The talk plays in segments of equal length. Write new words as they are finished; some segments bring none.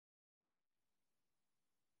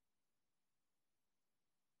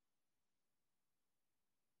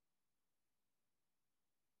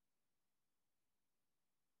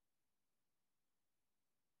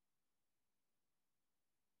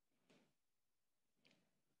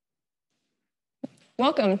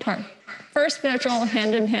Welcome to our first virtual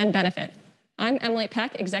hand-in-hand benefit. I'm Emily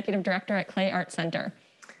Peck, Executive Director at Clay Art Center.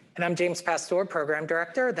 And I'm James Pastor, Program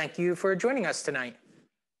Director. Thank you for joining us tonight.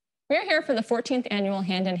 We're here for the 14th annual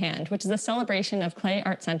Hand in Hand, which is a celebration of Clay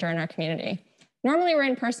Art Center in our community. Normally we're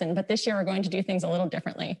in person, but this year we're going to do things a little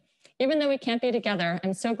differently. Even though we can't be together,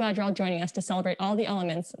 I'm so glad you're all joining us to celebrate all the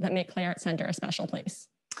elements that make Clay Art Center a special place.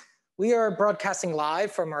 We are broadcasting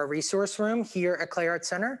live from our resource room here at Clay Art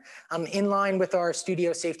Center. In line with our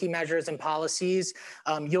studio safety measures and policies,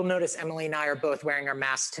 you'll notice Emily and I are both wearing our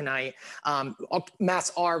masks tonight.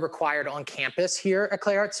 Masks are required on campus here at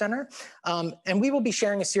Clay Art Center. And we will be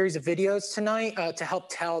sharing a series of videos tonight to help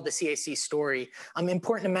tell the CAC story.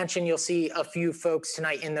 Important to mention, you'll see a few folks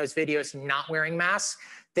tonight in those videos not wearing masks.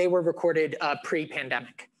 They were recorded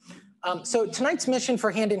pre-pandemic. So tonight's mission for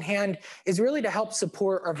Hand in Hand is really to help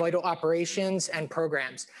support our vital operations and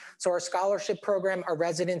programs. So our scholarship program, our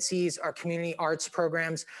residencies, our community arts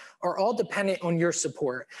programs are all dependent on your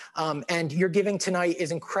support. And your giving tonight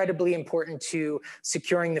is incredibly important to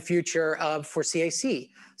securing the future for CAC.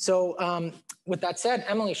 So with that said,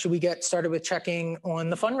 Emily, should we get started with checking on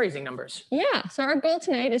the fundraising numbers? Yeah, so our goal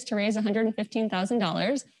tonight is to raise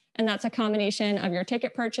 $115,000. And that's a combination of your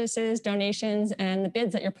ticket purchases, donations, and the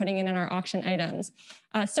bids that you're putting in our auction items.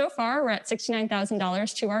 So far, we're at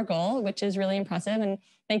 $69,000 to our goal, which is really impressive. And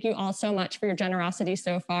thank you all so much for your generosity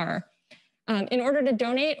so far. In order to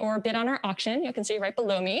donate or bid on our auction, you can see right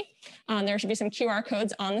below me, there should be some QR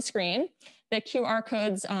codes on the screen. The QR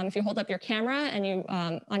codes, if you hold up your camera and you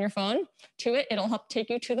on your phone to it, it'll help take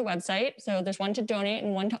you to the website. So there's one to donate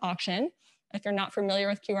and one to auction. If you're not familiar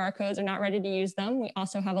with QR codes or not ready to use them, we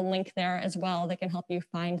also have a link there as well that can help you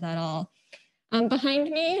find that all.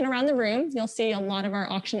 Behind me and around the room, you'll see a lot of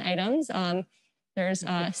our auction items. There's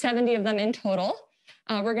 70 of them in total.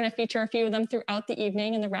 We're going to feature a few of them throughout the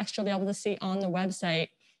evening, and the rest you'll be able to see on the website.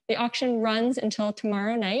 The auction runs until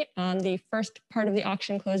tomorrow night. The first part of the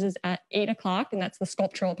auction closes at 8 o'clock, and that's the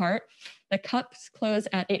sculptural part. The cups close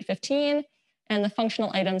at 8:15, and the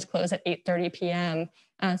functional items close at 8:30 p.m.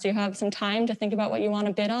 So you have some time to think about what you want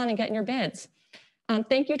to bid on and get in your bids.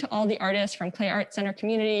 Thank you to all the artists from Clay Art Center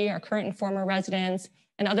community, our current and former residents,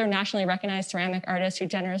 and other nationally recognized ceramic artists who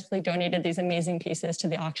generously donated these amazing pieces to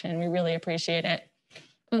the auction. We really appreciate it.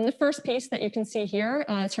 The first piece that you can see here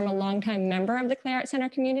is from a longtime member of the Clay Art Center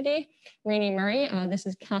community, Rainey Murray. This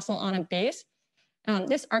is Castle on a Base.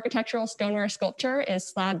 This architectural stoneware sculpture is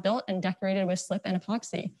slab built and decorated with slip and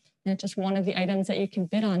epoxy. And it's just one of the items that you can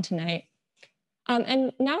bid on tonight.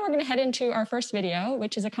 And now we're going to head into our first video,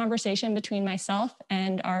 which is a conversation between myself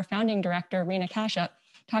and our founding director, Rena Kashup,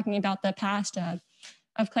 talking about the past of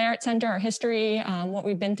Clay Art Center, our history, what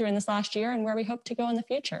we've been through in this last year, and where we hope to go in the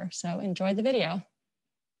future. So enjoy the video.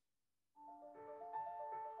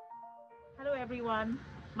 Hello, everyone.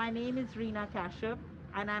 My name is Rena Kashup,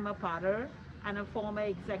 and I'm a potter and a former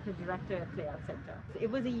executive director at Clay Art Center.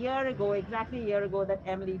 It was exactly a year ago, that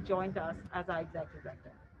Emily joined us as our executive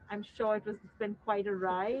director. I'm sure it's been quite a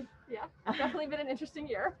ride. Yeah, definitely been an interesting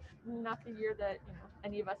year. Not the year that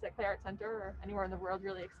any of us at Clay Art Center or anywhere in the world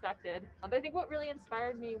really expected. But I think what really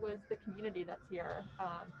inspired me was the community that's here.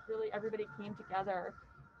 Really, everybody came together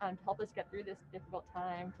to help us get through this difficult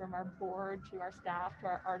time, from our board to our staff to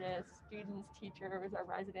our artists, students, teachers, our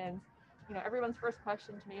residents. Everyone's first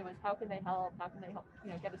question to me was, how can they help? How can they help,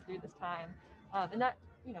 get us through this time? And that,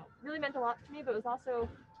 really meant a lot to me, but it was also,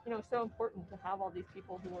 so important to have all these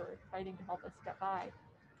people who were fighting to help us get by.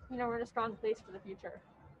 We're in a strong place for the future.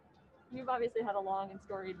 You've obviously had a long and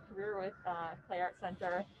storied career with Clay Art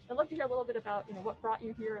Center. I'd love to hear a little bit about, what brought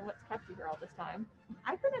you here and what's kept you here all this time.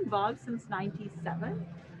 I've been involved since '97,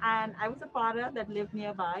 and I was a potter that lived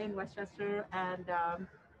nearby in Westchester, and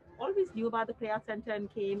always knew about the Clay Art Center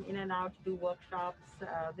and came in and out to do workshops.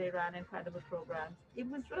 They ran incredible programs. It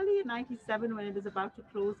was really in '97, when it was about to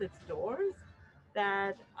close its doors,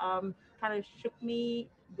 that kind of shook me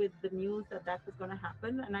with the news that was going to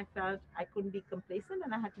happen, and I felt I couldn't be complacent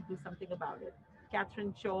and I had to do something about it.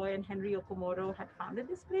 Katherine, Choy, and Henry Okamoto had founded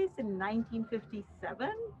this place in 1957.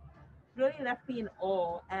 Really left me in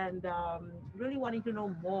awe, and really wanting to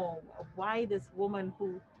know more of why this woman,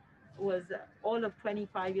 who was all of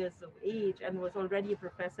 25 years of age and was already a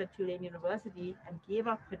professor at Tulane University, and gave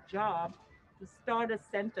up her job to start a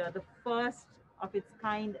center, the first of its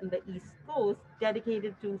kind in the East Coast,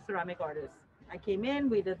 dedicated to ceramic artists. I came in,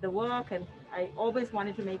 we did the work, and I always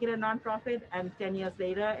wanted to make it a nonprofit. And 10 years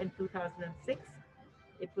later, in 2006,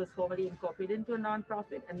 it was formally incorporated into a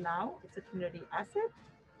nonprofit, and now it's a community asset.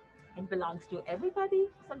 It belongs to everybody.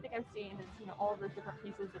 Something I've seen is, all the different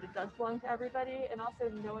pieces that it does belong to everybody, and also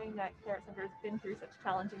knowing that Clay Art Center has been through such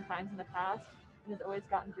challenging times in the past. and has always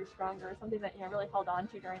gotten through stronger. Something that really held on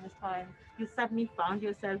to during this time. You suddenly found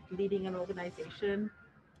yourself leading an organization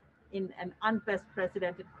in an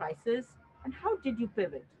unprecedented crisis. And how did you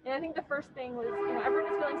pivot? And I think the first thing was,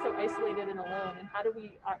 everyone was feeling so isolated and alone. And how do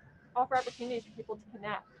we offer opportunities for people to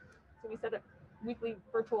connect? So we set up weekly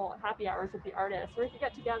virtual happy hours with the artists, where we could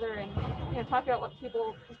get together and talk about what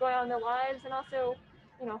people is going on in their lives, and also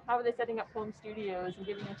how are they setting up home studios and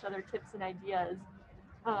giving each other tips and ideas.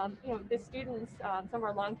 The students, some of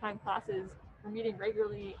our longtime classes, were meeting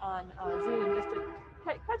regularly on Zoom just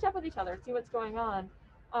to catch up with each other, see what's going on.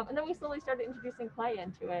 And then we slowly started introducing play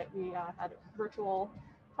into it. We had virtual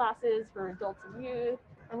classes for adults and youth,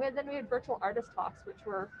 and then we had virtual artist talks, which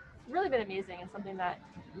were really been amazing and something that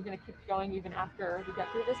we're going to keep going even after we get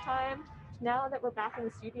through this time. Now that we're back in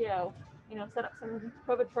the studio, set up some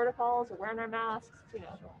COVID protocols, we're wearing our masks,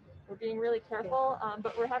 we're being really careful,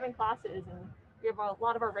 but we're having classes, and we have a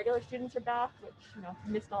lot of our regular students are back, which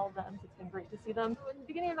missed all of them, so it's been great to see them. In the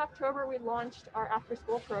beginning of October, we launched our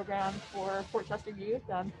after-school program for Fort Chester youth,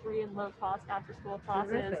 free and low-cost after-school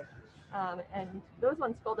classes. And those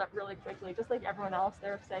ones filled up really quickly. Just like everyone else,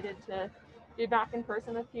 they're excited to be back in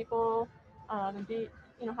person with people, and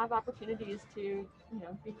have opportunities to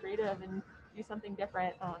be creative and do something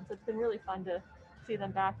different. So it's been really fun to see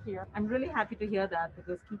them back here. I'm really happy to hear that,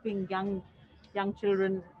 because keeping young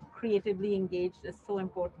children creatively engaged is so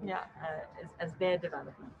important as their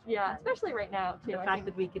development. Yeah, especially right now too. The fact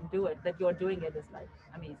that we can do it, that you're doing it, is like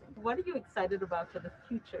amazing. What are you excited about for the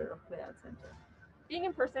future of Clay Arts Center? Being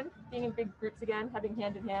in person, being in big groups again, having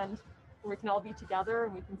hand in hand, where we can all be together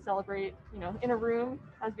and we can celebrate, in a room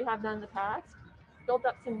as we have done in the past. Build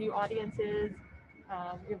up some new audiences.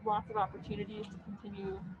 We have lots of opportunities to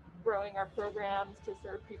continue growing our programs to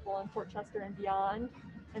serve people in Fort Chester and beyond.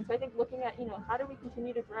 And so I think looking at, how do we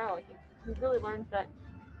continue to grow? I think we've really learned that,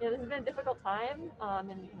 this has been a difficult time,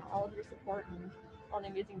 and all of your support and all the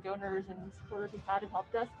amazing donors and supporters we've had have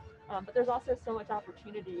helped us. But there's also so much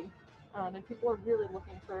opportunity, and people are really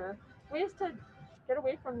looking for ways to get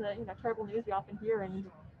away from the terrible news we often hear and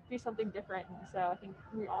do something different. And so I think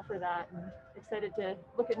we offer that, and excited to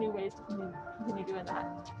look at new ways to continue doing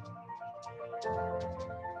that.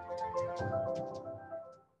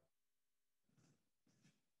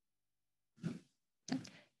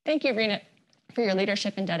 Thank you, Rena, for your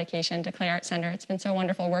leadership and dedication to Clay Arts Center. It's been so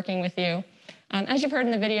wonderful working with you. As you've heard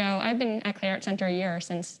in the video, I've been at Clay Arts Center a year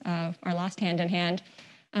since our last Hand in Hand.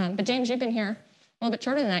 But James, you've been here a little bit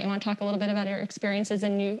shorter than that. You want to talk a little bit about your experiences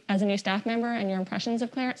as a new staff member and your impressions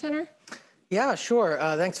of Clay Arts Center? Yeah, sure.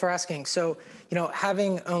 Thanks for asking. So,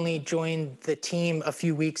 having only joined the team a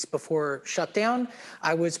few weeks before shutdown,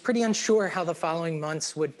 I was pretty unsure how the following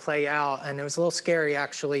months would play out. And it was a little scary,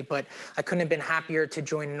 actually, but I couldn't have been happier to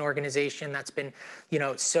join an organization that's been,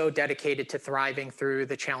 so dedicated to thriving through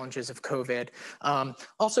the challenges of COVID.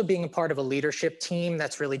 Also being a part of a leadership team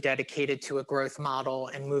that's really dedicated to a growth model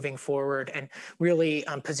and moving forward, and really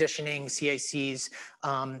positioning CAC's,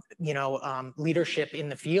 leadership in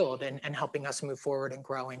the field and helping us move forward and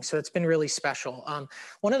growing. So it's been really special.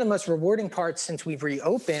 One of the most rewarding parts since we've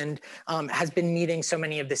reopened has been meeting so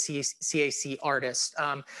many of the CAC artists.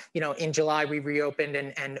 In July, we reopened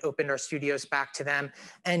and opened our studios back to them.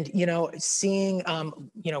 And, seeing,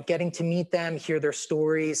 getting to meet them, hear their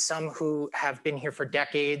stories, some who have been here for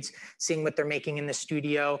decades, seeing what they're making in the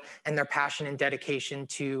studio, and their passion and dedication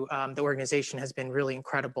to the organization has been really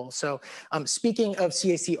incredible. So speaking of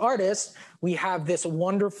CAC artists, we have this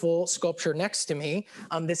wonderful sculpture next to me.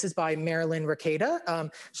 This is by Marilyn Ricada.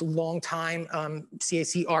 She's a longtime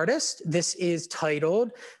CAC artist. This is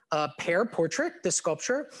titled Pear Portrait, the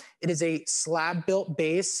sculpture. It is a slab-built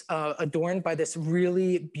base adorned by this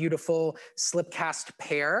really beautiful slip-cast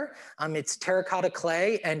pear. It's terracotta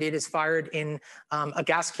clay, and it is fired in a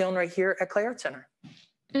gas kiln right here at Clay Arts Center.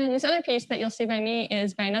 And this other piece that you'll see by me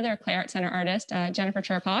is by another Clay Arts Center artist, Jennifer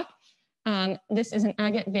Cherpach. This is an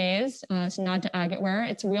agate vase. It's a nod to agate ware.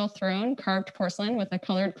 It's wheel thrown, carved porcelain with a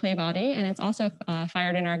colored clay body, and it's also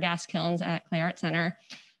fired in our gas kilns at Clay Arts Center.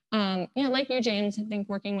 Like you, James, I think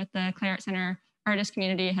working with the Clay Arts Center artist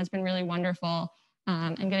community has been really wonderful,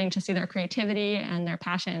 and getting to see their creativity and their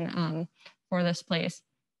passion for this place.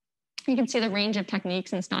 You can see the range of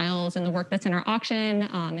techniques and styles and the work that's in our auction,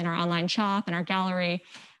 in our online shop, and our gallery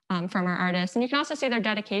from our artists. And you can also see their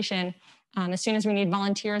dedication. As soon as we need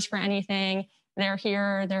volunteers for anything, they're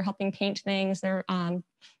here, they're helping paint things, they're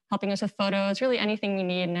helping us with photos, really anything we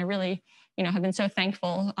need. And I really, have been so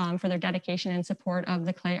thankful for their dedication and support of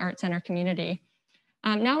the Clay Arts Center community.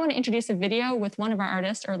 Now I want to introduce a video with one of our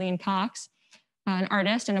artists, Arlene Cox, an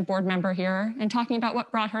artist and a board member here, and talking about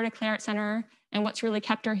what brought her to Clay Arts Center and what's really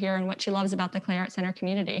kept her here and what she loves about the Clay Art Center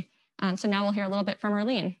community. So now we'll hear a little bit from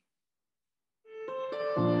Arlene.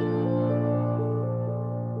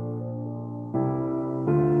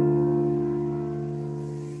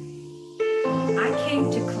 I came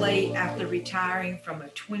to Clay after retiring from a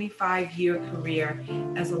 25-year career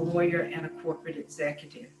as a lawyer and a corporate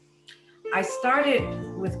executive. I started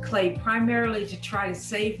with Clay primarily to try to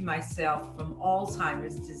save myself from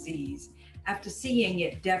Alzheimer's disease after seeing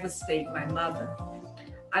it devastate my mother.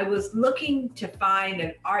 I was looking to find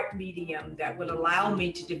an art medium that would allow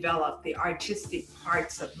me to develop the artistic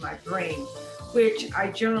parts of my brain, which I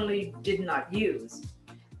generally did not use.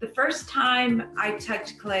 The first time I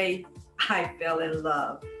touched clay, I fell in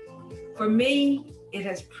love. For me, it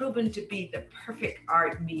has proven to be the perfect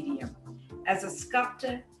art medium. As a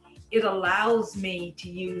sculptor, it allows me to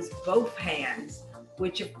use both hands,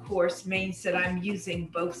 which of course means that I'm using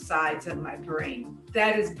both sides of my brain.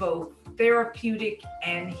 That is both therapeutic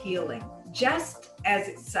and healing. Just as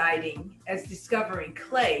exciting as discovering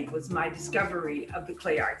clay was my discovery of the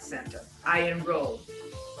Clay Art Center. I enrolled,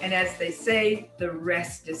 and as they say, the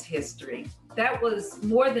rest is history. That was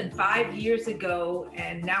more than 5 years ago,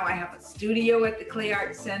 and now I have a studio at the Clay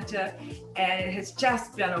Art Center, and it has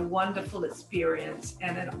just been a wonderful experience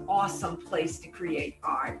and an awesome place to create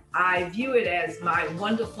art. I view it as my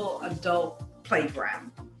wonderful adult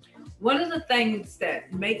playground. One of the things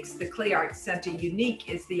that makes the Clay Art Center unique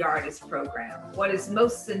is the artist program. What is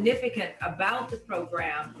most significant about the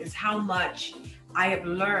program is how much I have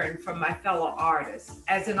learned from my fellow artists.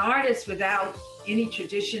 As an artist without any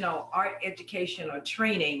traditional art education or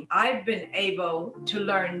training, I've been able to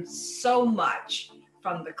learn so much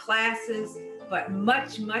from the classes, but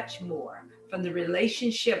much, much more from the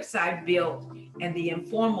relationships I've built and the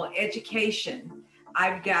informal education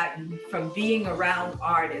I've gotten from being around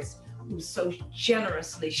artists who so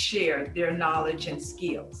generously share their knowledge and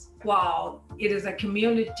skills. While it is a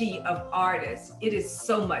community of artists, it is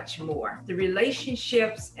so much more. The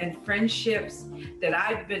relationships and friendships that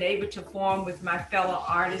I've been able to form with my fellow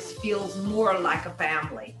artists feels more like a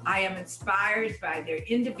family. I am inspired by their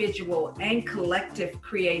individual and collective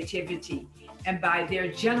creativity and by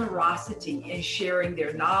their generosity in sharing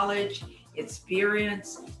their knowledge,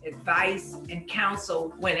 experience, advice, and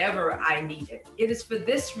counsel whenever I need it. It is for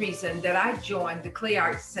this reason that I joined the Clay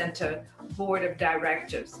Art Center Board of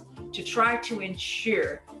Directors to try to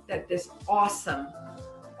ensure that this awesome,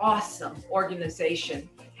 awesome organization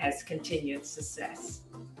has continued success.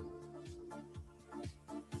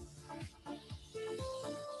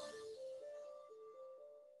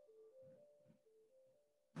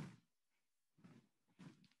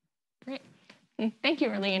 Great. Thank you,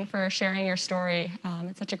 Arlene, for sharing your story.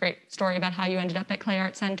 It's such a great story about how you ended up at Clay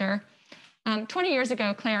Art Center. 20 years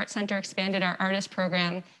ago, Clay Art Center expanded our artist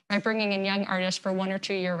program by bringing in young artists for 1 or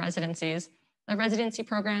 2 year residencies. The residency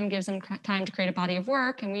program gives them time to create a body of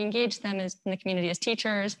work, and we engage them in the community as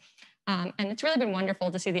teachers. And it's really been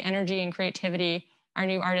wonderful to see the energy and creativity our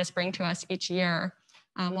new artists bring to us each year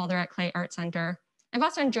while they're at Clay Art Center. I've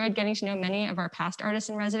also enjoyed getting to know many of our past artists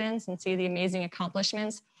in residence and see the amazing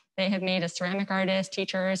accomplishments they have made as ceramic artists,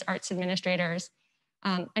 teachers, arts administrators.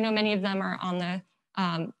 I know many of them are on the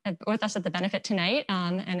with us at the benefit tonight,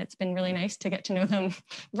 and it's been really nice to get to know them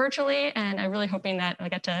virtually, and I'm really hoping that I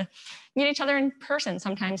get to meet each other in person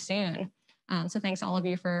sometime soon. So thanks all of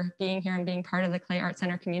you for being here and being part of the Clay Art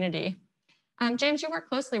Center community. James, you work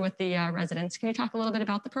closely with the residents. Can you talk a little bit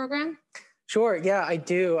about the program? Sure, yeah, I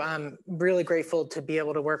do. I'm really grateful to be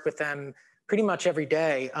able to work with them pretty much every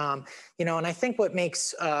day. You know, and I think what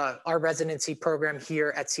makes our residency program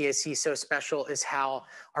here at CAC so special is how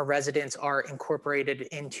our residents are incorporated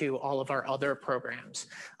into all of our other programs.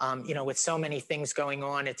 You know, with so many things going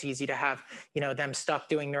on, it's easy to have, you know, them stuck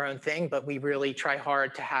doing their own thing, but we really try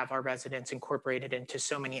hard to have our residents incorporated into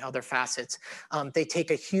so many other facets. They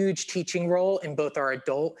take a huge teaching role in both our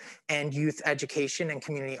adult and youth education and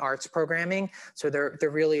community arts programming. So they're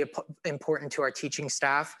really important to our teaching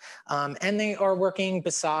staff. And they are working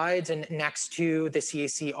besides and next to the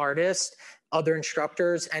CAC artists, other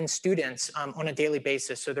instructors and students on a daily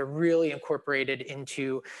basis. So they're really incorporated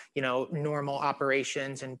into, you know, normal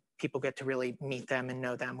operations, and people get to really meet them and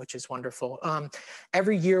know them, which is wonderful.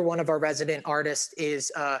 Every year, one of our resident artists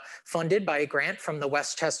is funded by a grant from the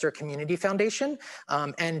Westchester Community Foundation.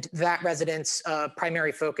 And that resident's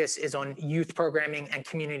primary focus is on youth programming and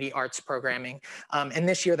community arts programming. And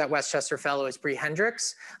this year, that Westchester fellow is Bree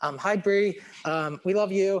Hendricks. Hi, Bree, we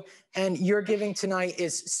love you. And your giving tonight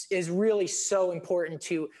is really so important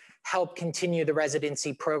to help continue the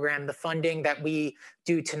residency program. The funding that we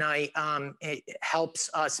do tonight, it helps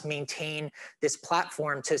us maintain this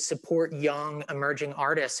platform to support young emerging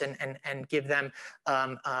artists and give them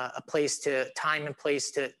a place time and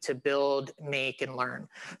place to build, make, and learn.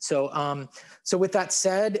 So, so with that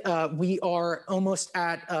said, we are almost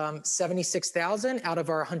at 76,000 out of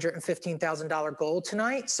our $115,000 goal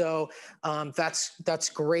tonight. So that's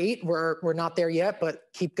great. We're not there yet, but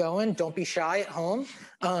keep going. Don't be shy at home.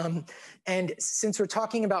 And since we're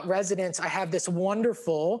talking about residents, I have this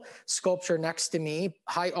wonderful sculpture next to me.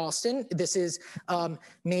 Hi, Austin. This is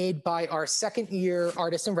made by our second-year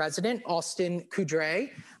artist in resident, Austin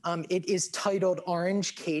Coudray. It is titled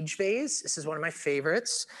Orange Cage Vase. This is one of my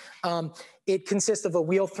favorites. It consists of a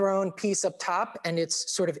wheel-thrown piece up top, and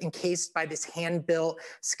it's sort of encased by this hand-built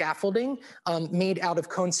scaffolding made out of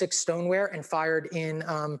cone 6 stoneware and fired in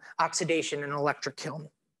oxidation in an electric kiln.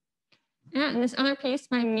 Yeah, and this other piece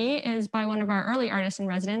by me is by one of our early artists in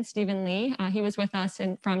residence, Stephen Lee. He was with us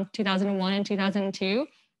from 2001 and 2002,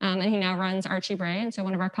 and he now runs Archie Bray, and so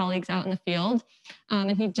one of our colleagues out in the field.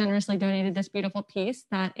 And he generously donated this beautiful piece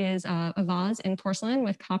that is a vase in porcelain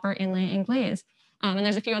with copper inlay and glaze. And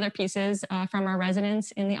there's a few other pieces from our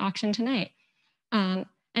residents in the auction tonight. And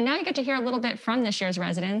now you get to hear a little bit from this year's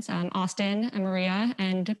residents, Austin, and Maria,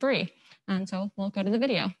 and Bree. And so we'll go to the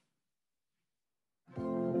video.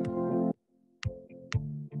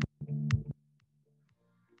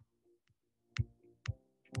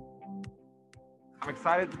 I'm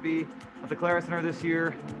excited to be at the Clara Center this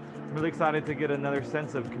year. I'm really excited to get another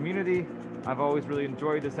sense of community. I've always really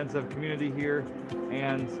enjoyed the sense of community here,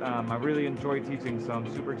 and I really enjoy teaching, so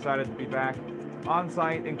I'm super excited to be back on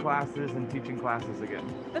site in classes and teaching classes again.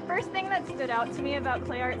 The first thing that stood out to me about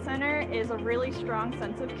Clay Art Center is a really strong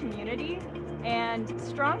sense of community and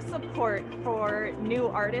strong support for new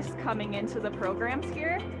artists coming into the programs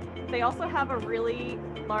here. They also have a really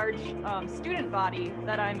large student body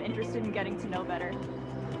that I'm interested in getting to know better.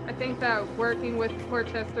 I think that working with the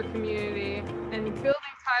Portchester community and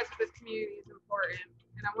building ties with this community is important,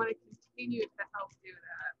 and I want to continue to help do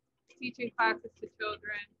that. Teaching classes to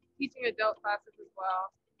children, teaching adult classes as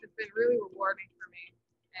well, has been really rewarding for me,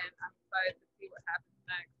 and I'm excited to see what happens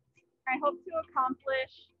next. I hope to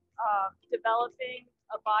accomplish developing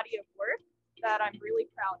a body of work that I'm really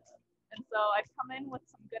proud of. And so I've come in with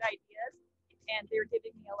some good ideas, and they're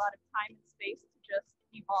giving me a lot of time and space to just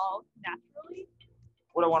evolve naturally.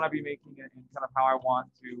 What I want to be making and kind of how I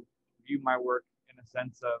want to view my work in a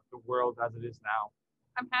sense of the world as it is now.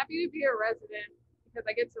 I'm happy to be a resident because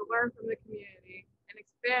I get to learn from the community and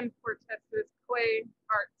expand Portchester's clay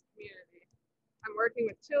arts community. I'm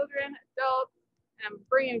working with children, adults, and I'm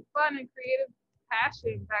bringing fun and creative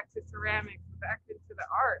passion back to ceramics, back into the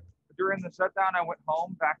art. During the shutdown, I went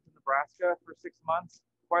home back to Nebraska for 6 months.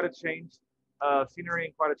 Quite a change of scenery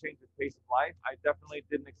and quite a change of pace of life. I definitely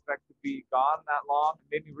didn't expect to be gone that long.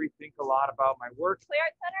 It made me rethink a lot about my work. Clay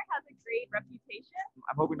Art Center has a great reputation.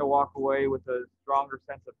 I'm hoping to walk away with a stronger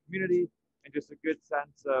sense of community and just a good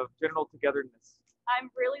sense of general togetherness.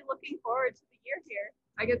 I'm really looking forward to the year here.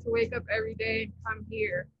 I get to wake up every day and come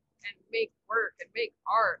here and make work and make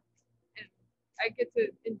art. And I get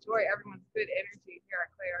to enjoy everyone's good energy here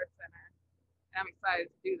at Clay Art Center. And I'm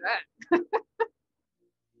excited to do that.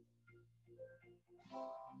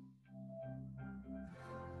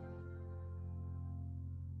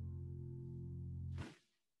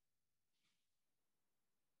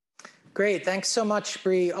 Great, thanks so much,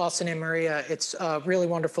 Bree, Austin, and Maria. It's really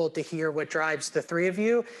wonderful to hear what drives the three of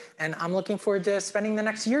you, and I'm looking forward to spending the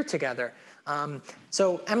next year together.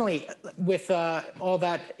 So Emily, with all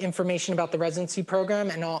that information about the residency program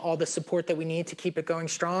and all the support that we need to keep it going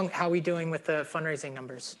strong, how are we doing with the fundraising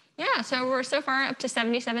numbers? Yeah, so we're so far up to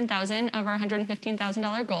 $77,000 of our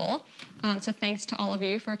 $115,000 goal. So thanks to all of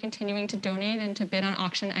you for continuing to donate and to bid on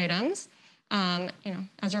auction items.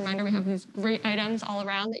 As a reminder, we have these great items all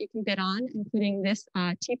around that you can bid on, including this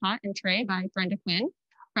teapot and tray by Brenda Quinn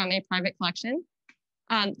from a private collection.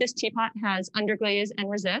 This teapot has underglaze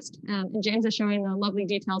and resist, and James is showing the lovely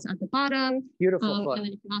details at the bottom. Beautiful foot. And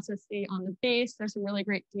then you can also see on the base, there's some really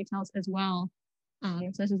great details as well.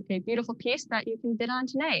 So this is a beautiful piece that you can bid on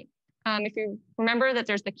tonight. If you remember that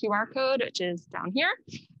there's the QR code, which is down here,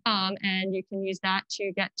 and you can use that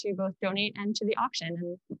to get to both donate and to the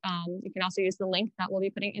auction. And you can also use the link that we'll be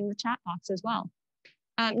putting in the chat box as well.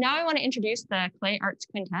 Now I want to introduce the Clay Arts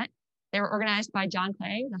Quintet. They were organized by John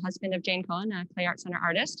Clay, the husband of Jane Cohen, a Clay Art Center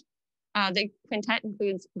artist. The quintet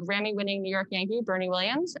includes Grammy-winning New York Yankee Bernie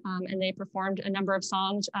Williams, and they performed a number of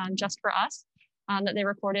songs just for us that they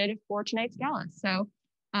recorded for tonight's gala. So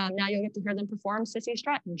now you'll get to hear them perform Sissy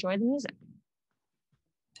Strut. Enjoy the music.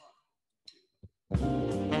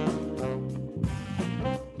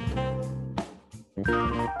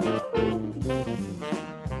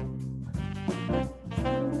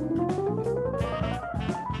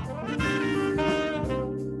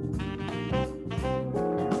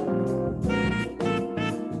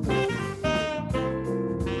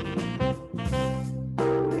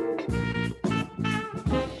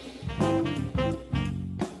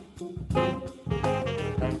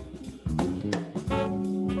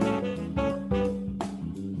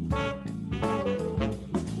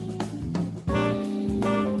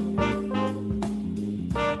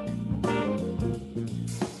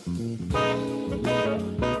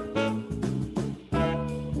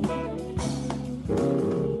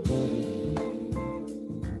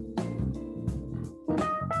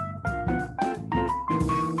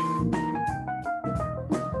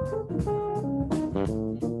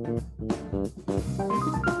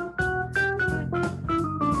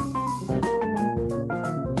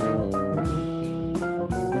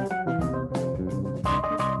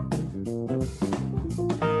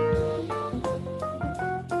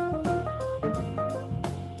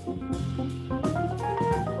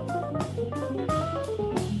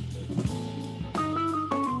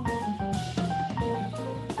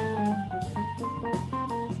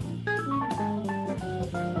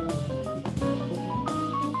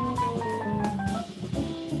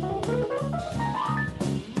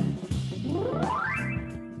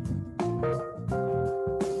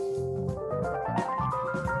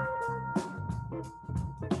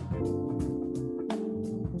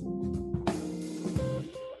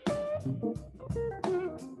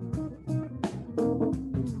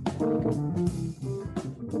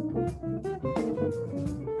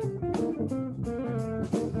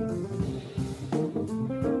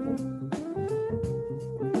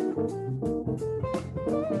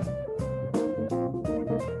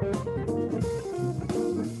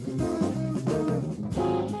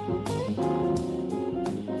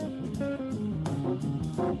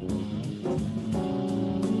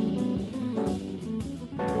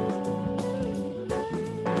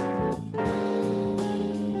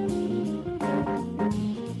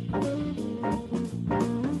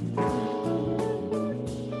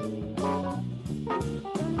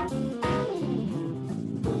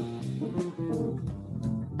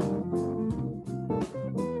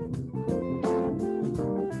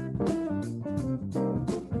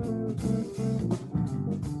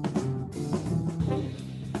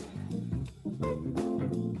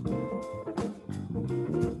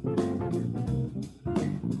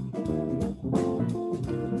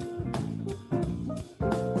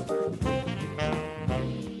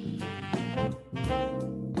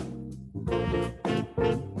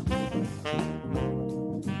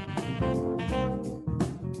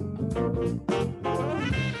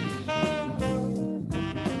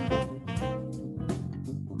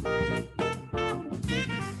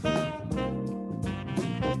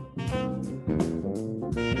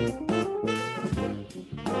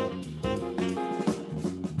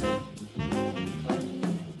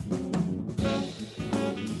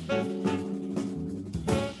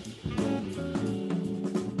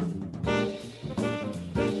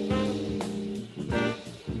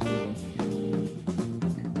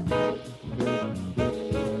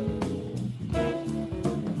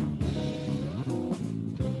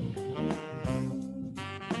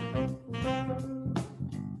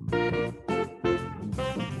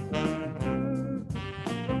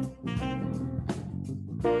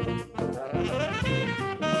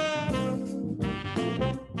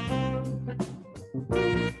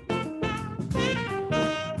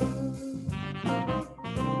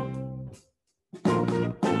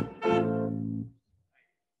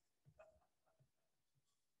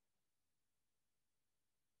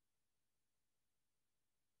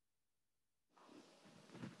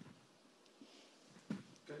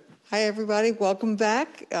 Hi, everybody. Welcome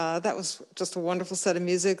back. That was just a wonderful set of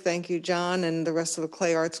music. Thank you, John, and the rest of the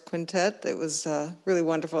Clay Arts Quintet. It was really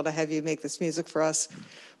wonderful to have you make this music for us.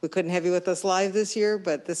 We couldn't have you with us live this year,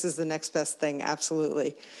 but this is the next best thing,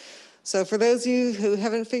 absolutely. So for those of you who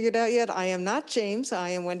haven't figured out yet, I am not James. I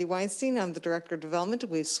am Wendy Weinstein. I'm the Director of Development.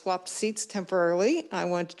 We've swapped seats temporarily. I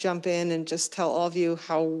want to jump in and just tell all of you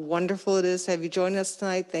how wonderful it is to have you join us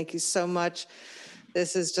tonight. Thank you so much.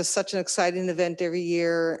 This is just such an exciting event every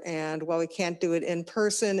year. And while we can't do it in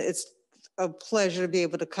person, it's a pleasure to be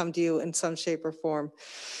able to come to you in some shape or form.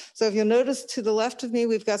 So if you'll notice to the left of me,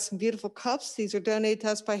 we've got some beautiful cups. These are donated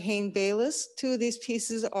to us by Hayne Bayless. Two of these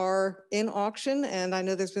pieces are in auction, and I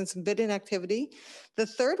know there's been some bidding activity. The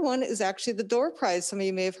third one is actually the door prize some of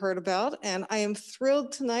you may have heard about. And I am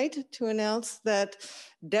thrilled tonight to announce that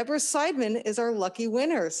Deborah Seidman is our lucky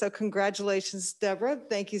winner. So congratulations, Deborah.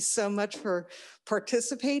 Thank you so much for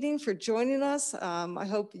participating, for joining us. I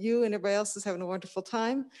hope you and everybody else is having a wonderful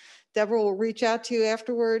time. Deborah will reach out to you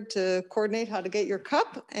afterward to coordinate how to get your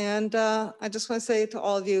cup. And I just want to say to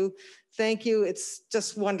all of you, thank you. It's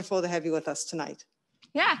just wonderful to have you with us tonight.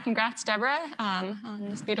 Yeah, congrats, Deborah, on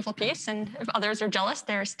this beautiful piece. And if others are jealous,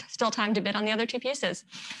 there's still time to bid on the other two pieces.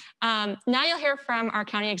 Now you'll hear from our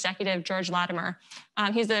county executive, George Latimer.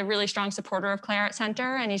 He's a really strong supporter of Clay Art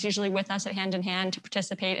Center, and he's usually with us at Hand in Hand to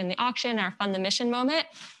participate in the auction, our Fund the Mission moment.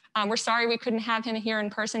 We're sorry we couldn't have him here in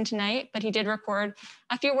person tonight, but he did record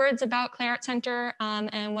a few words about Clay Art Center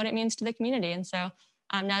and what it means to the community. And so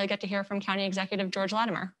now you'll get to hear from County Executive George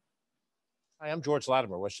Latimer. Hi, I'm George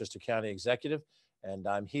Latimer, Westchester County Executive, and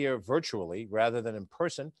I'm here virtually rather than in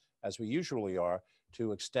person, as we usually are,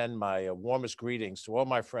 to extend my warmest greetings to all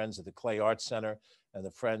my friends at the Clay Arts Center and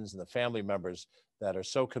the friends and the family members that are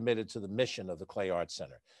so committed to the mission of the Clay Arts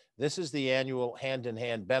Center. This is the annual Hand in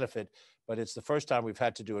Hand benefit, but it's the first time we've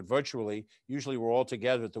had to do it virtually. Usually we're all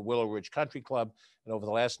together at the Willow Ridge Country Club, and over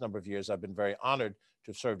the last number of years, I've been very honored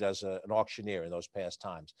to have served as an auctioneer in those past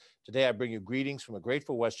times. Today, I bring you greetings from a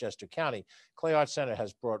grateful Westchester County. Clay Arts Center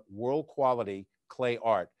has brought world quality clay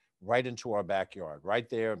art right into our backyard, right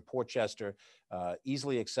there in Port Chester,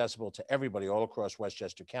 easily accessible to everybody all across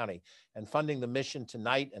Westchester County. And funding the mission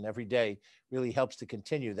tonight and every day really helps to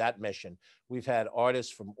continue that mission. We've had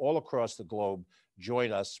artists from all across the globe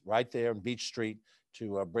join us right there in Beach Street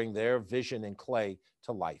to bring their vision in clay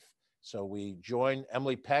to life. So we join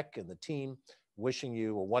Emily Peck and the team, wishing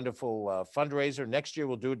you a wonderful fundraiser. Next year,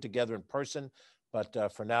 we'll do it together in person.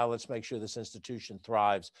 But for now, let's make sure this institution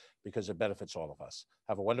thrives because it benefits all of us.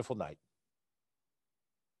 Have a wonderful night.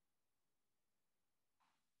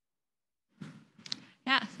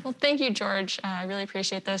 Yeah, well, thank you, George. I really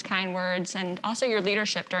appreciate those kind words and also your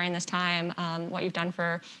leadership during this time, what you've done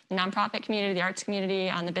for the nonprofit community, the arts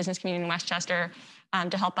community, the business community in Westchester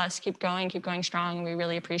to help us keep going strong. We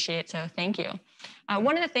really appreciate it, so thank you.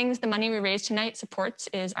 One of the things the money we raise tonight supports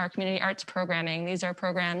is our community arts programming. These are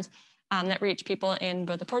programs that reach people in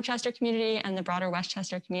both the Port Chester community and the broader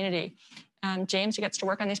Westchester community. James, who gets to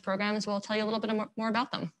work on these programs, will tell you a little bit more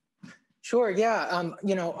about them. Sure, yeah.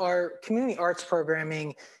 You know, our community arts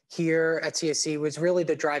programming here at CAC was really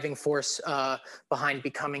the driving force behind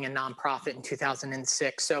becoming a nonprofit in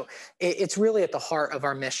 2006. So it's really at the heart of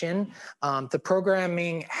our mission. The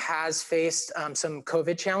programming has faced some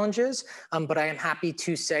COVID challenges, but I am happy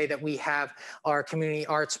to say that we have our community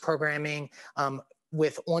arts programming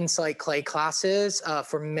with on-site clay classes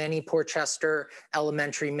for many Port Chester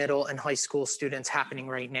elementary, middle, and high school students happening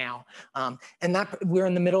right now. And that we're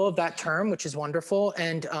in the middle of that term, which is wonderful.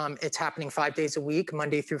 And it's happening 5 days a week,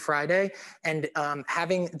 Monday through Friday. And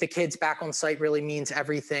having the kids back on site really means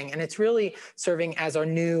everything. And it's really serving as our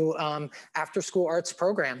new after-school arts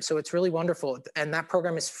program. So it's really wonderful. And that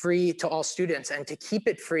program is free to all students. And to keep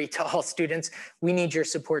it free to all students, we need your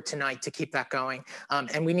support tonight to keep that going.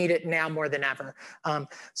 And we need it now more than ever.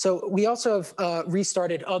 So we also have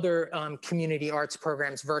restarted other community arts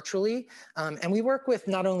programs virtually. And we work with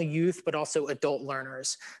not only youth, but also adult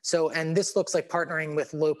learners. So, and this looks like partnering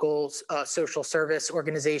with local social service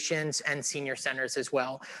organizations and senior centers as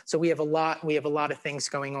well. So we have a lot of things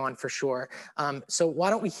going on for sure. So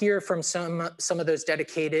why don't we hear from some of those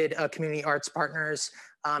dedicated community arts partners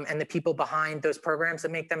and the people behind those programs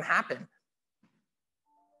that make them happen.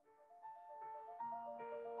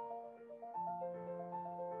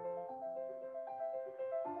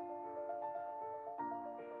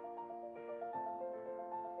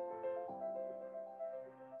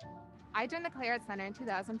 I joined the Clay Arts Center in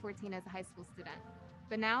 2014 as a high school student,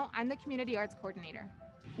 but now I'm the community arts coordinator.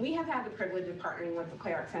 We have had the privilege of partnering with the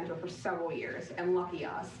Clay Arts Center for several years, and lucky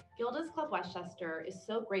us. Gilda's Club Westchester is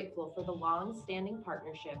so grateful for the long-standing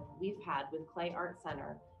partnership we've had with Clay Arts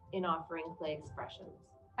Center in offering clay expressions.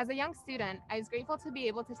 As a young student, I was grateful to be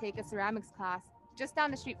able to take a ceramics class just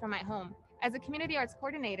down the street from my home. As a community arts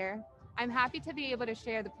coordinator, I'm happy to be able to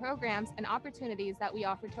share the programs and opportunities that we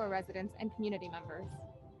offer to our residents and community members.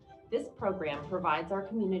 This program provides our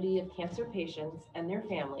community of cancer patients and their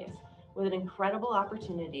families with an incredible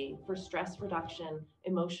opportunity for stress reduction,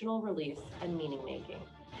 emotional release, and meaning making.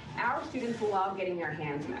 Our students love getting their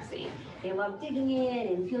hands messy. They love digging in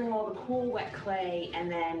and feeling all the cool wet clay, and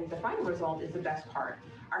then the final result is the best part.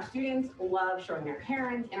 Our students love showing their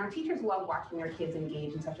parents, and our teachers love watching their kids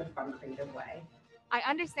engage in such a fun, creative way. I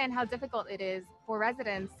understand how difficult it is for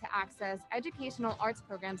residents to access educational arts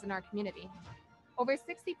programs in our community. Over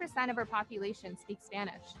 60% of our population speaks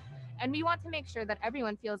Spanish, and we want to make sure that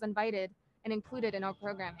everyone feels invited and included in our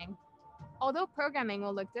programming. Although programming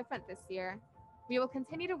will look different this year, we will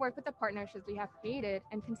continue to work with the partnerships we have created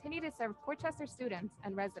and continue to serve Port Chester students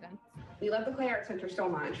and residents. We love the Clay Arts Center so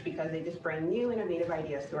much because they just bring new innovative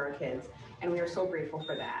ideas to our kids, and we are so grateful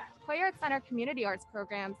for that. Clay Arts Center community arts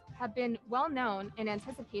programs have been well known and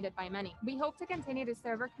anticipated by many. We hope to continue to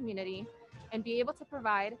serve our community and be able to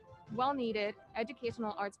provide well-needed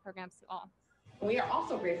educational arts programs to all. We are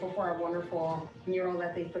also grateful for our wonderful mural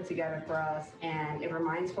that they put together for us, and it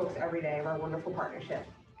reminds folks every day of our wonderful partnership.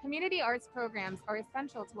 Community arts programs are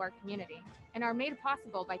essential to our community and are made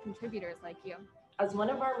possible by contributors like you. As one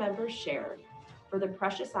of our members shared, for the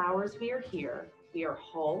precious hours we are here, we are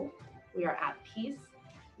whole, we are at peace,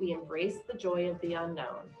 we embrace the joy of the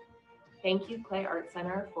unknown. Thank you, Clay Arts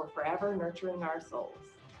Center, for forever nurturing our souls.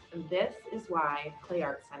 And this is why Clay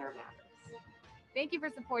Arts Center matters. Thank you for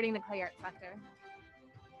supporting the Clay Arts Center.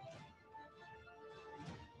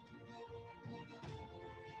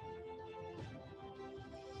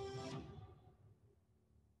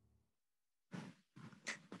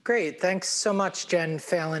 Great, thanks so much, Jen,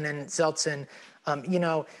 Phelan, and Zeltson. You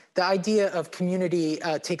know, the idea of community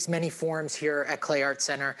takes many forms here at Clay Arts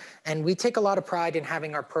Center, and we take a lot of pride in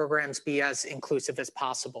having our programs be as inclusive as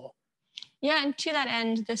possible. Yeah, and to that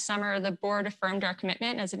end, this summer, the board affirmed our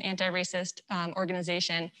commitment as an anti-racist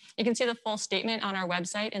organization. You can see the full statement on our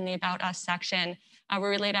website in the About Us section, where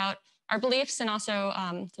we laid out our beliefs and also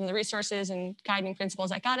some of the resources and guiding principles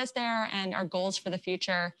that got us there and our goals for the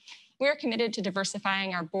future. We are committed to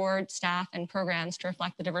diversifying our board, staff, and programs to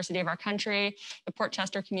reflect the diversity of our country, the Port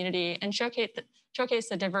Chester community, and showcase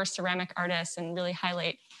the diverse ceramic artists and really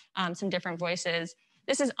highlight some different voices.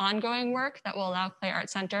 This is ongoing work that will allow Clay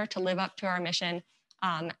Arts Center to live up to our mission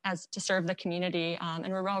as to serve the community.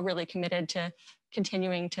 And we're all really committed to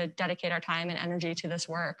continuing to dedicate our time and energy to this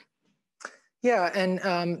work. Yeah,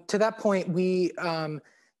 and to that point, we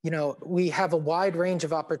have a wide range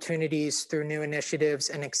of opportunities through new initiatives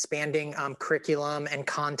and expanding curriculum and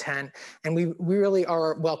content. And we really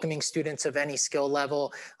are welcoming students of any skill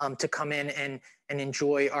level to come in and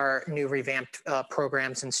enjoy our new revamped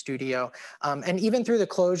programs and studio. And even through the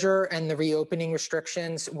closure and the reopening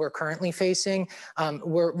restrictions we're currently facing,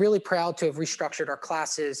 we're really proud to have restructured our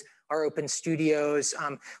classes, our open studios.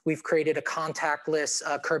 We've created a contactless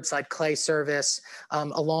curbside clay service,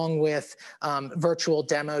 along with virtual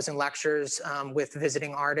demos and lectures with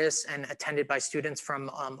visiting artists and attended by students from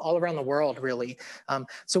all around the world, really.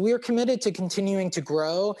 So we are committed to continuing to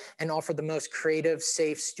grow and offer the most creative,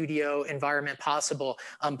 safe studio environment possible,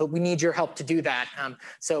 but we need your help to do that.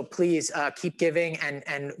 So please keep giving,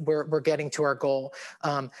 and we're getting to our goal.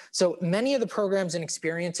 So many of the programs and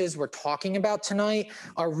experiences we're talking about tonight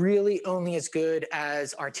are really only as good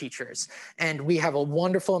as our teachers. And we have a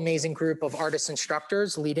wonderful, amazing group of artist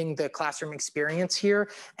instructors leading the classroom experience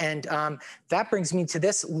here. And that brings me to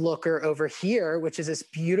this looker over here, which is this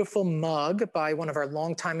beautiful mug by one of our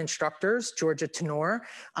longtime instructors, Georgia Tenor.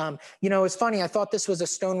 It's funny, I thought this was a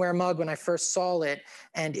stoneware mug when I first saw it,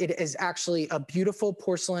 and it is actually a beautiful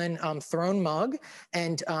porcelain throne mug.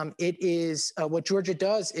 And it is, what Georgia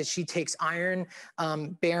does is she takes iron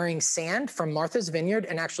bearing sand from Martha's Vineyard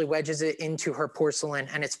and actually wedges it into her porcelain,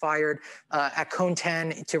 and it's fired at Cone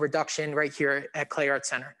 10 to reduction right here at Clay Arts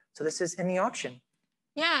Center. So this is in the auction.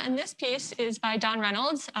 Yeah, and this piece is by Don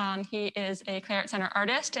Reynolds. He is a Clay Arts Center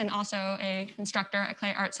artist and also an instructor at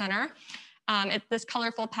Clay Arts Center. This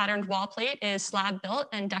colorful patterned wall plate is slab built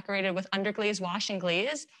and decorated with underglaze, wash, and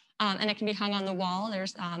glaze, and it can be hung on the wall.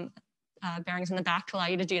 There's bearings in the back to allow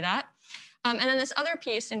you to do that. And then this other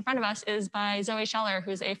piece in front of us is by Zoe Scheller,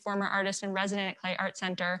 who's a former artist and resident at Clay Arts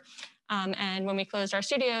Center. And when we closed our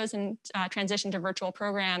studios and transitioned to virtual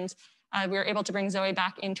programs, we were able to bring Zoe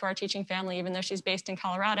back into our teaching family, even though she's based in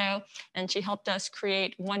Colorado. And she helped us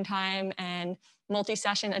create one-time and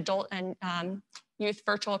multi-session adult and youth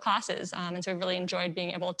virtual classes. And so we really enjoyed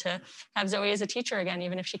being able to have Zoe as a teacher again,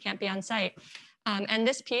 even if she can't be on site. And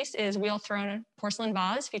this piece is wheel thrown porcelain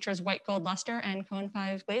vase, features white gold luster and cone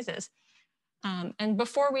 5 glazes. And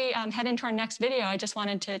before we head into our next video, I just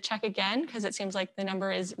wanted to check again, because it seems like the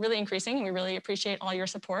number is really increasing and we really appreciate all your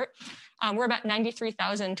support. We're about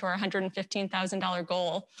 93,000 to our $115,000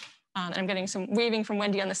 goal. And I'm getting some waving from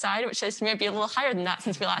Wendy on the side, which is maybe a little higher than that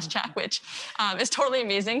since we last checked, which is totally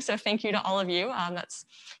amazing. So thank you to all of you. That's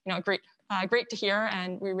great to hear,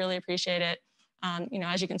 and we really appreciate it.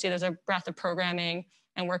 As you can see, there's a breadth of programming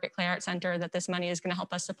and work at Clay Arts Center that this money is going to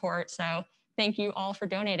help us support. So thank you all for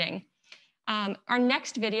donating. Our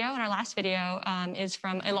next video and our last video is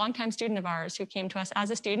from a longtime student of ours who came to us as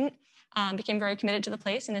a student became very committed to the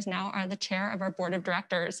place and is now the chair of our board of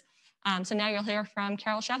directors. So now you'll hear from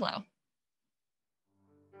Carol Chevlo.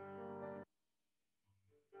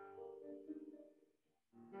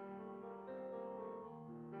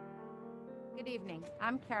 Good evening.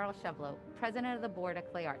 I'm Carol Chevlo, president of the board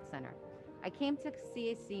at Clay Arts Center. I came to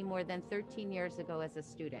CAC more than 13 years ago as a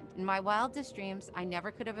student. In my wildest dreams, I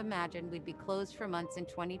never could have imagined we'd be closed for months in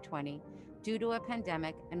 2020 due to a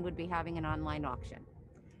pandemic and would be having an online auction.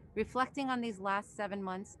 Reflecting on these last 7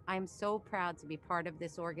 months, I am so proud to be part of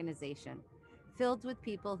this organization, filled with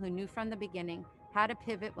people who knew from the beginning how to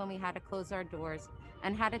pivot when we had to close our doors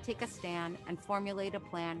and how to take a stand and formulate a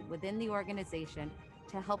plan within the organization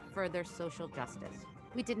to help further social justice.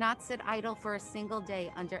 We did not sit idle for a single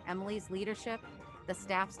day under Emily's leadership, the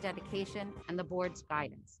staff's dedication, and the board's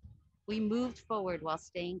guidance. We moved forward while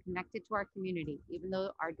staying connected to our community, even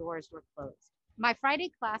though our doors were closed. My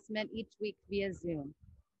Friday class met each week via Zoom.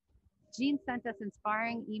 Jean sent us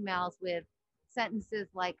inspiring emails with sentences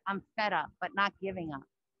like, "I'm fed up, but not giving up,"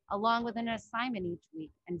 along with an assignment each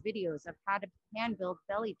week and videos of how to hand build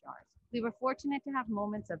belly jars. We were fortunate to have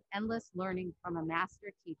moments of endless learning from a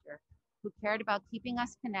master teacher who cared about keeping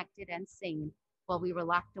us connected and sane while we were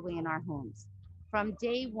locked away in our homes. From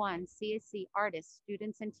day one, CAC artists,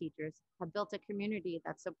 students, and teachers have built a community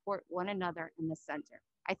that support one another in the center.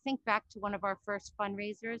 I think back to one of our first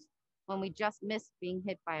fundraisers when we just missed being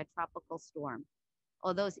hit by a tropical storm.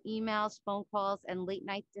 All those emails, phone calls, and late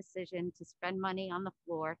night decision to spend money on the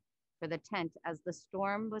floor for the tent as the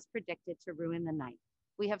storm was predicted to ruin the night.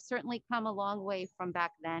 We have certainly come a long way from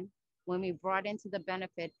back then when we brought into the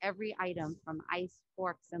benefit every item from ice,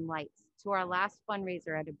 forks, and lights to our last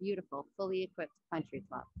fundraiser at a beautiful, fully equipped country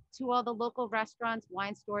club. To all the local restaurants,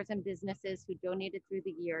 wine stores, and businesses who donated through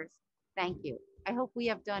the years, thank you. I hope we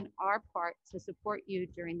have done our part to support you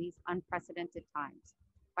during these unprecedented times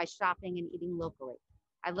by shopping and eating locally.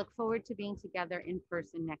 I look forward to being together in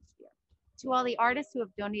person next year. To all the artists who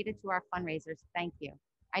have donated to our fundraisers, thank you.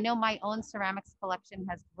 I know my own ceramics collection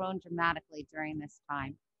has grown dramatically during this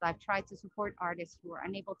time, so I've tried to support artists who are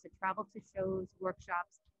unable to travel to shows,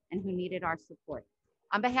 workshops, and who needed our support.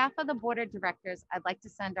 On behalf of the board of directors, I'd like to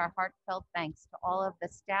send our heartfelt thanks to all of the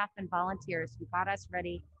staff and volunteers who got us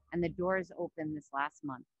ready and the doors open this last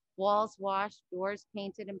month. Walls washed, doors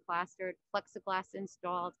painted and plastered, plexiglass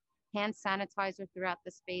installed, hand sanitizer throughout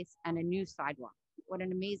the space, and a new sidewalk. What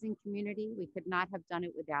an amazing community. We could not have done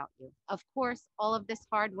it without you. Of course, all of this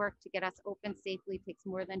hard work to get us open safely takes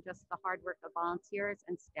more than just the hard work of volunteers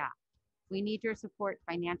and staff. We need your support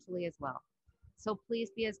financially as well. So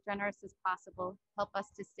please be as generous as possible. Help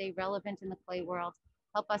us to stay relevant in the clay world.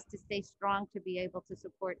 Help us to stay strong to be able to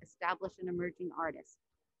support established and emerging artists.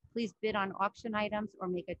 Please bid on auction items or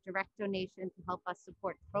make a direct donation to help us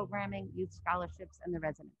support programming, youth scholarships, and the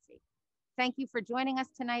residency. Thank you for joining us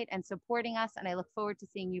tonight and supporting us, and I look forward to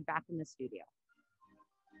seeing you back in the studio.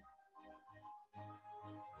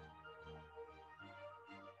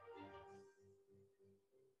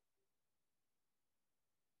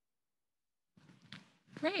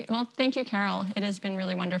 Great. Well, thank you, Carol. It has been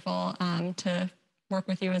really wonderful to work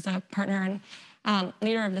with you as a partner and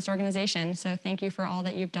leader of this organization. So thank you for all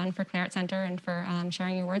that you've done for Clay Arts Center and for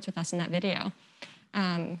sharing your words with us in that video.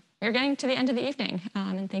 We're getting to the end of the evening,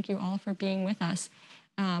 and thank you all for being with us.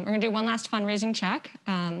 We're going to do one last fundraising check.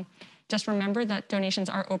 Just remember that donations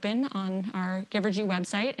are open on our Givergy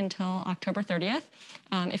website until October 30th.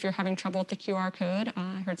 If you're having trouble with the QR code,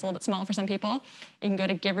 I heard it's a little bit small for some people, you can go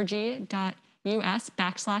to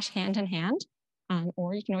givergy.us/hand-in-hand,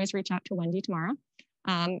 or you can always reach out to Wendy tomorrow.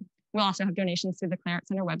 We'll also have donations through the Clay Arts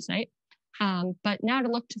Center website. But now to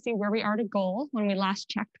look to see where we are to goal. When we last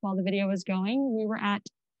checked while the video was going, we were at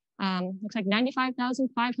looks like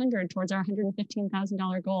 $95,500 towards our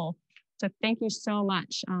 $115,000 goal. So thank you so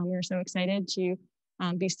much. We're so excited to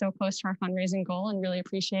be so close to our fundraising goal and really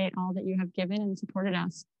appreciate all that you have given and supported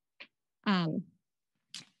us.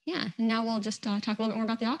 Yeah, and now we'll just talk a little bit more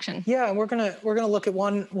about the auction. Yeah, we're gonna look at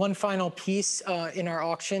one final piece in our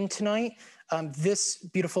auction tonight. This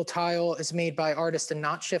beautiful tile is made by artist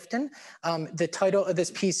Anat Shifton. The title of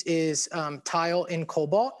this piece is Tile in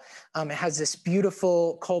Cobalt. It has this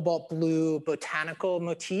beautiful cobalt blue botanical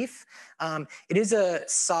motif. It is a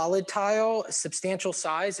solid tile, a substantial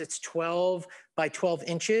size. It's 12 by 12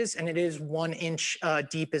 inches, and it is 1 inch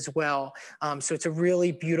deep as well. So it's a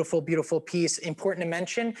really beautiful, beautiful piece. Important to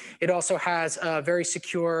mention, it also has a very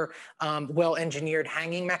secure, well-engineered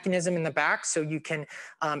hanging mechanism in the back. So you can,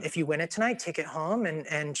 if you win it tonight, take it home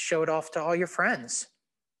and show it off to all your friends.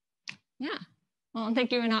 Yeah. Well, and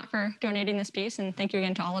thank you, Anat, for donating this piece. And thank you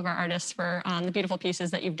again to all of our artists for the beautiful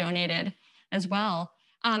pieces that you've donated as well.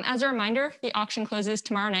 As a reminder, the auction closes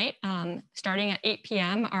tomorrow night. Starting at 8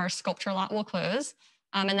 p.m., our sculpture lot will close.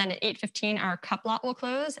 And then at 8:15, our cup lot will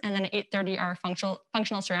close. And then at 8:30, our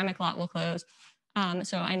functional ceramic lot will close.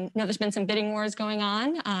 So I know there's been some bidding wars going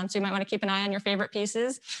on. So you might want to keep an eye on your favorite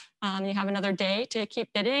pieces. You have another day to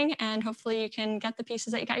keep bidding, and hopefully you can get the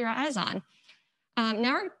pieces that you got your eyes on.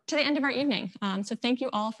 Now we're to the end of our evening. So thank you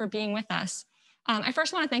all for being with us. I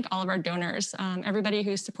first want to thank all of our donors, everybody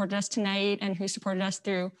who supported us tonight and who supported us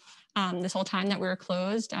through this whole time that we were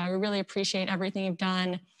closed. We really appreciate everything you've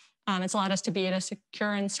done. It's allowed us to be at a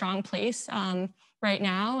secure and strong place right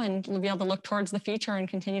now, and we'll be able to look towards the future and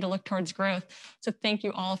continue to look towards growth. So thank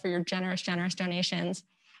you all for your generous donations.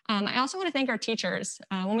 I also want to thank our teachers.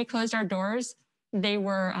 When we closed our doors, they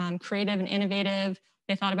were creative and innovative.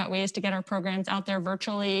 They thought about ways to get our programs out there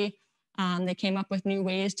virtually. They came up with new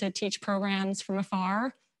ways to teach programs from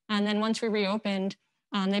afar. And then once we reopened,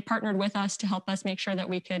 they partnered with us to help us make sure that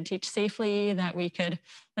we could teach safely, that they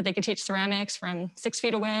could teach ceramics from 6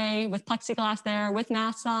 feet away with plexiglass there, with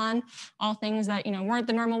masks on, all things that weren't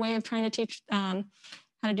the normal way of trying to teach how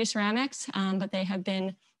to do ceramics. But they have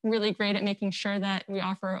been really great at making sure that we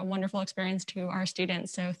offer a wonderful experience to our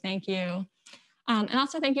students. So thank you. And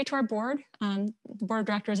also thank you to our board. The board of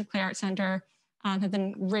directors of Clay Arts Center have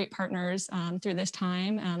been great partners through this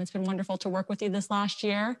time. It's been wonderful to work with you this last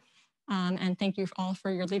year. And thank you all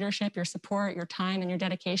for your leadership, your support, your time, and your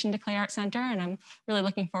dedication to Clay Arts Center. And I'm really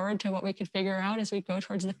looking forward to what we could figure out as we go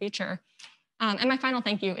towards the future. And my final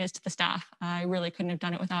thank you is to the staff. I really couldn't have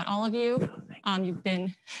done it without all of you. You've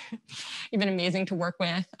been amazing to work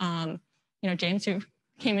with. James, who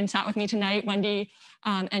came and sat with me tonight, Wendy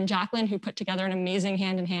and Jacqueline, who put together an amazing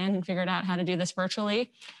hand in hand and figured out how to do this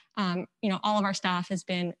virtually. All of our staff has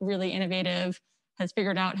been really innovative, has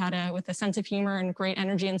figured out how to, with a sense of humor and great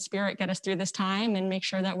energy and spirit, get us through this time and make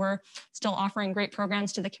sure that we're still offering great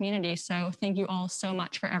programs to the community. So thank you all so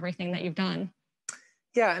much for everything that you've done.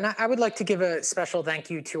 Yeah, and I would like to give a special thank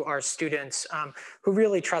you to our students who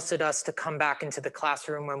really trusted us to come back into the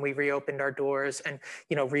classroom when we reopened our doors and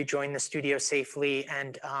rejoin the studio safely,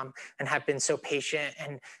 and have been so patient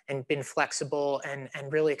and been flexible and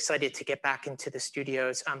really excited to get back into the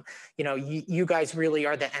studios. You guys really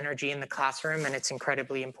are the energy in the classroom, and it's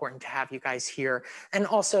incredibly important to have you guys here. And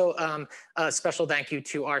also a special thank you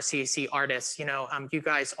to our CAC artists. You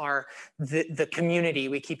guys are the community.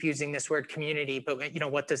 We keep using this word community, but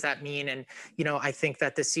what does that mean? And, I think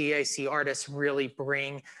that the CAC artists really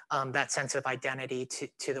bring that sense of identity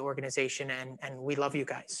to the organization, and we love you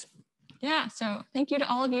guys. Yeah, so thank you to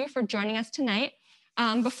all of you for joining us tonight.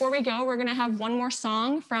 Before we go, we're gonna have one more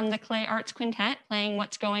song from the Clay Arts Quintet playing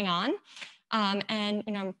What's Going On.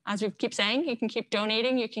 And, as we keep saying, you can keep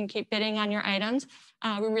donating, you can keep bidding on your items.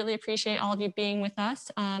 We really appreciate all of you being with us.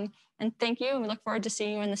 And thank you, and we look forward to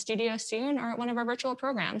seeing you in the studio soon or at one of our virtual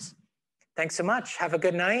programs. Thanks so much. Have a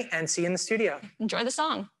good night and see you in the studio. Enjoy the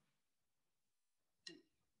song.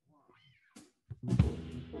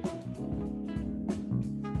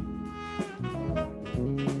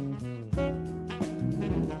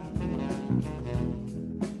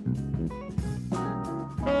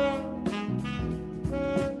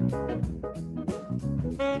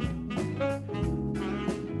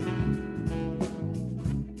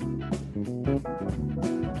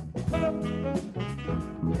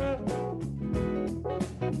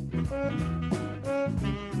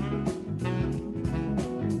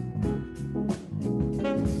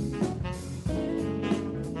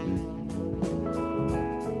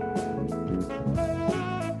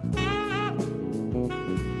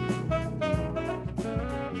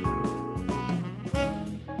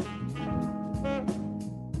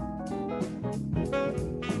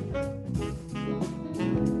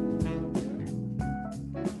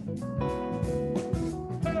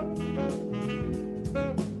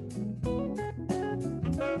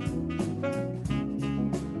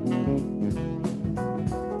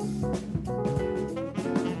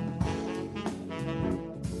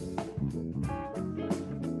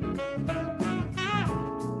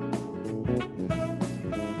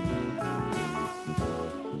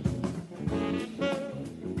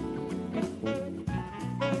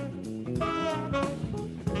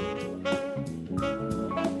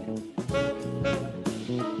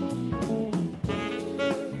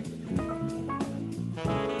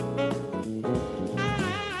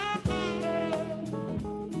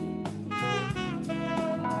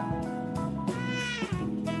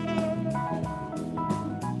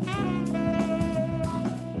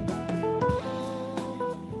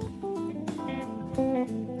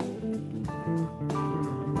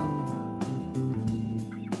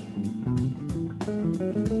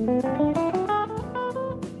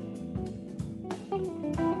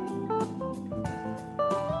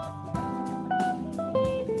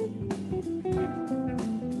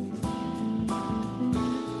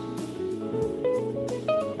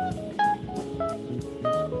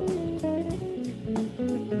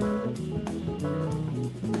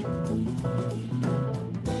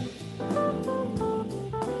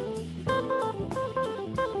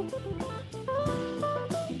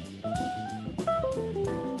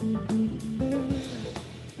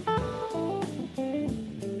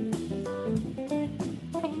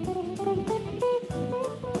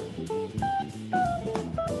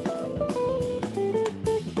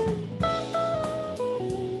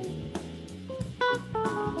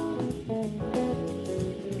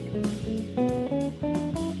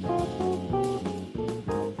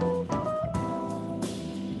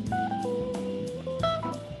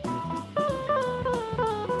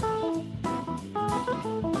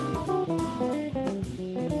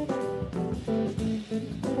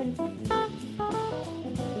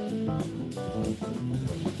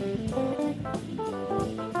 you.